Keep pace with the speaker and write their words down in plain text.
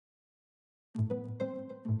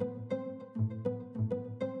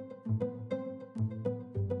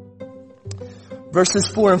Verses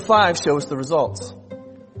 4 and 5 show us the results.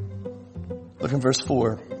 Look in verse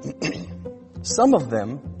 4. Some of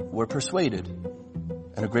them were persuaded,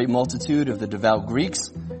 and a great multitude of the devout Greeks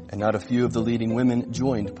and not a few of the leading women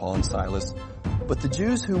joined Paul and Silas. But the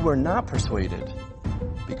Jews who were not persuaded,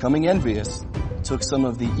 becoming envious, took some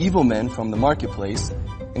of the evil men from the marketplace,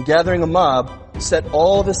 and gathering a mob, set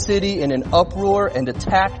all the city in an uproar and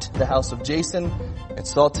attacked the house of Jason and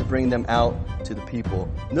sought to bring them out to the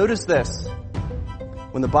people. Notice this.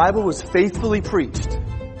 When the Bible was faithfully preached,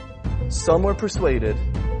 some were persuaded,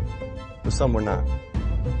 but some were not.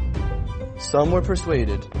 Some were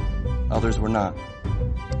persuaded, others were not.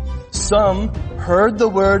 Some heard the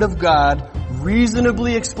word of God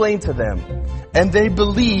reasonably explained to them, and they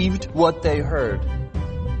believed what they heard.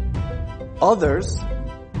 Others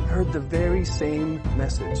heard the very same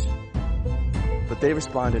message, but they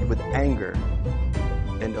responded with anger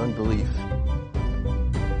and unbelief.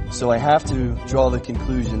 So I have to draw the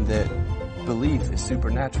conclusion that belief is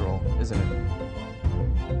supernatural, isn't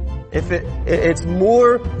it? If it's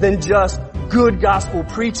more than just good gospel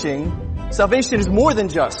preaching, salvation is more than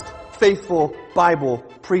just faithful Bible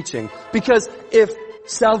preaching. Because if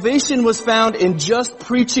salvation was found in just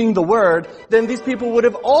preaching the word, then these people would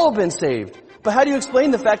have all been saved. But how do you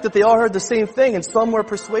explain the fact that they all heard the same thing and some were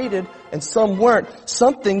persuaded and some weren't?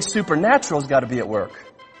 Something supernatural has got to be at work.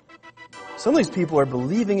 Some of these people are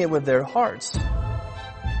believing it with their hearts.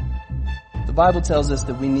 The Bible tells us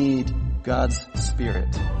that we need God's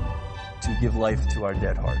Spirit to give life to our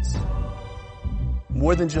dead hearts.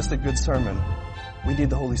 More than just a good sermon, we need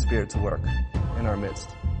the Holy Spirit to work in our midst.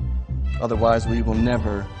 Otherwise, we will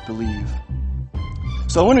never believe.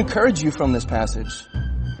 So I want to encourage you from this passage,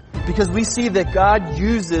 because we see that God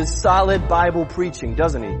uses solid Bible preaching,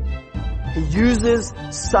 doesn't He? He uses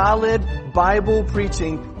solid Bible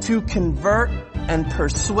preaching to convert and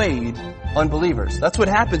persuade unbelievers. That's what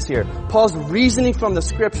happens here. Paul's reasoning from the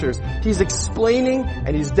scriptures. He's explaining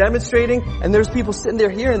and he's demonstrating, and there's people sitting there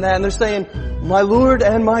hearing that and they're saying, my Lord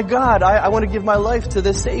and my God, I want to give my life to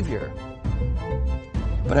this Savior.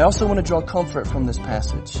 But I also want to draw comfort from this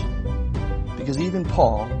passage, because even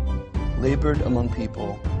Paul labored among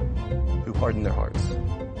people who hardened their hearts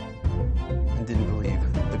and didn't believe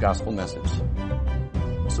the gospel message.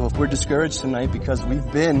 So if we're discouraged tonight because we've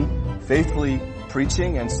been faithfully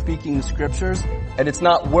preaching and speaking the scriptures and it's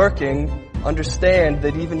not working, understand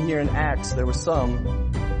that even here in Acts there were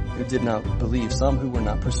some who did not believe, some who were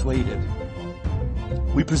not persuaded.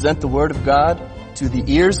 We present the word of God to the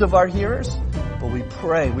ears of our hearers, but we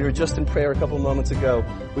pray. We were just in prayer a couple of moments ago.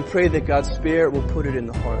 We pray that God's Spirit will put it in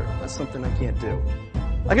the heart. That's something I can't do.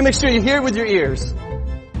 I can make sure you hear it with your ears,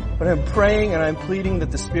 but I'm praying and I'm pleading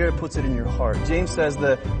that the Spirit puts it in your heart. James says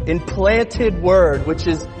the implanted word, which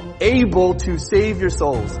is able to save your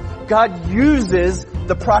souls. God uses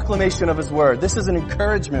the proclamation of His word. This is an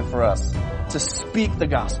encouragement for us to speak the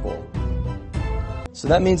gospel. So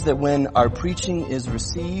that means that when our preaching is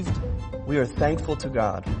received, we are thankful to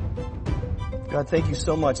God. God, thank you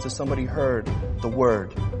so much that somebody heard the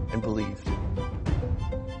word and believed.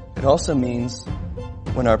 It also means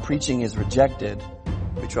when our preaching is rejected,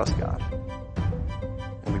 we trust God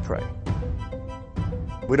and we pray.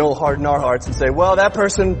 We don't harden our hearts and say, well, that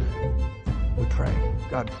person, we pray.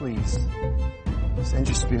 God, please send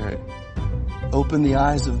your Spirit. Open the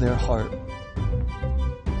eyes of their heart.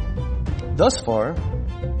 Thus far,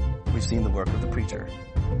 we've seen the work of the preacher.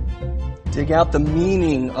 Dig out the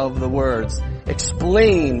meaning of the words.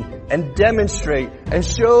 Explain and demonstrate and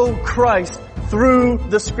show Christ through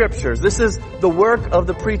the scriptures. This is the work of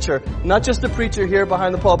the preacher. Not just the preacher here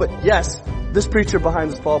behind the pulpit. Yes, this preacher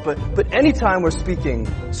behind this pulpit. But anytime we're speaking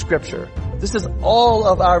scripture, this is all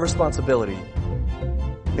of our responsibility.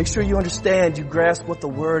 Make sure you understand, you grasp what the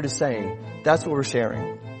word is saying. That's what we're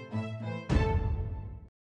sharing.